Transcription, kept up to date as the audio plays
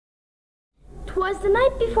'Twas the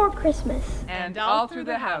night before Christmas. And all through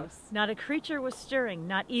the house, not a creature was stirring,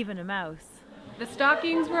 not even a mouse. the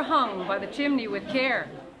stockings were hung by the chimney with care,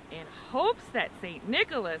 in hopes that St.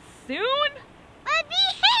 Nicholas soon would be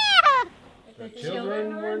here. The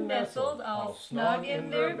children were nestled all snug in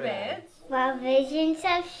their beds, while visions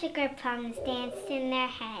of sugar plums danced in their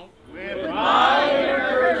heads. With my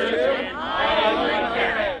kerchief and my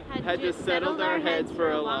carrot, had to settle their heads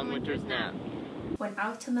for a long winter's nap. When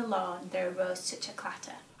out on the lawn there arose such a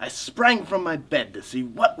clatter, I sprang from my bed to see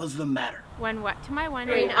what was the matter. when what to my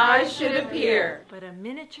wondering green eyes should appear, But a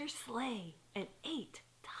miniature sleigh and 8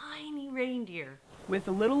 tiny reindeer. with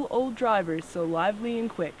the little old drivers so lively and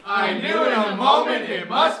quick. I knew in a moment it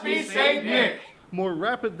must be St. Nick. More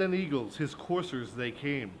rapid than eagles, his coursers they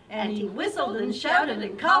came. and he whistled and shouted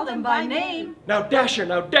and called them by name. Now Dasher,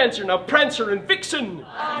 now Dancer, now Prancer and Vixen.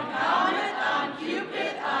 On Comet, on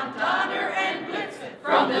Cupid, on Donner and Blitzen.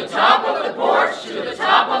 From the top of the porch to the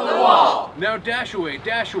top of the wall. Now dash away,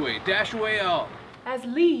 dash away, dash away all. as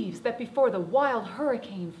leaves that before the wild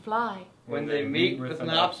hurricane fly. When they meet with an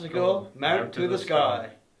obstacle, mount to the sky.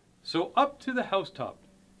 So up to the housetop,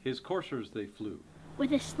 his coursers they flew.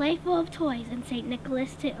 With a sleigh full of toys and St.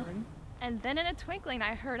 Nicholas too. and then in a twinkling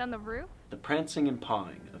I heard on the roof the prancing and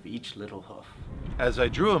pawing of each little hoof. As I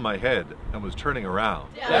drew in my head and was turning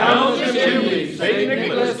around, Down the chimney, St.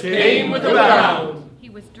 Nicholas came with a bound. He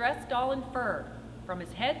was dressed all in fur, from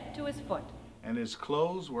his head to his foot, and his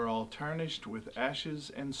clothes were all tarnished with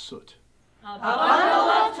ashes and soot. A bundle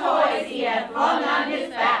of toys he had flung on his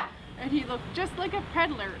back, and he looked just like a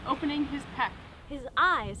peddler opening his pack. His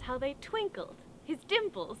eyes, how they twinkled. His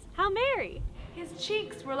dimples, how merry. his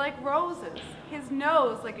cheeks were like roses, his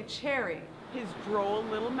nose like a cherry, His droll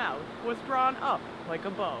little mouth was drawn up like a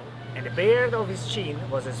bow. And the beard of his chin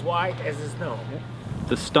was as white as the snow.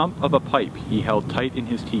 The stump of a pipe he held tight in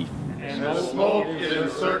his teeth. And the smoke it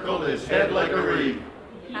encircled his head like a wreath.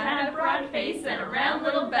 he had a broad face and a round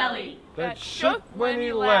little belly, that shook when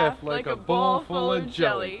he laughed like a bowl full of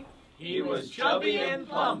jelly. He was chubby and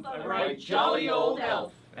plump, a right jolly old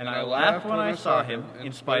elf. And I laughed when I saw him,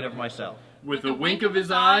 in spite of myself. With a wink of his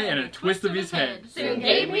eye and a twist of his head. soon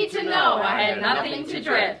gave me to know I had nothing to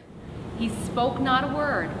dread. He spoke not a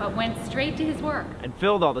word, but went straight to his work, And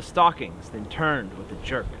filled all the stockings, then turned with a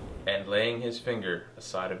jerk. And laying his finger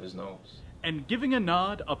aside of his nose, And giving a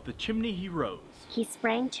nod, up the chimney he rose. He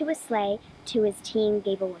sprang to a sleigh, to his team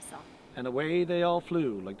gave a whistle. And away they all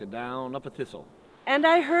flew like the down up a thistle. And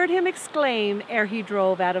I heard him exclaim ere he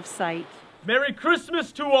drove out of sight, Merry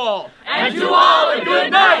Christmas to all! And to all a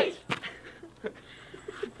good night!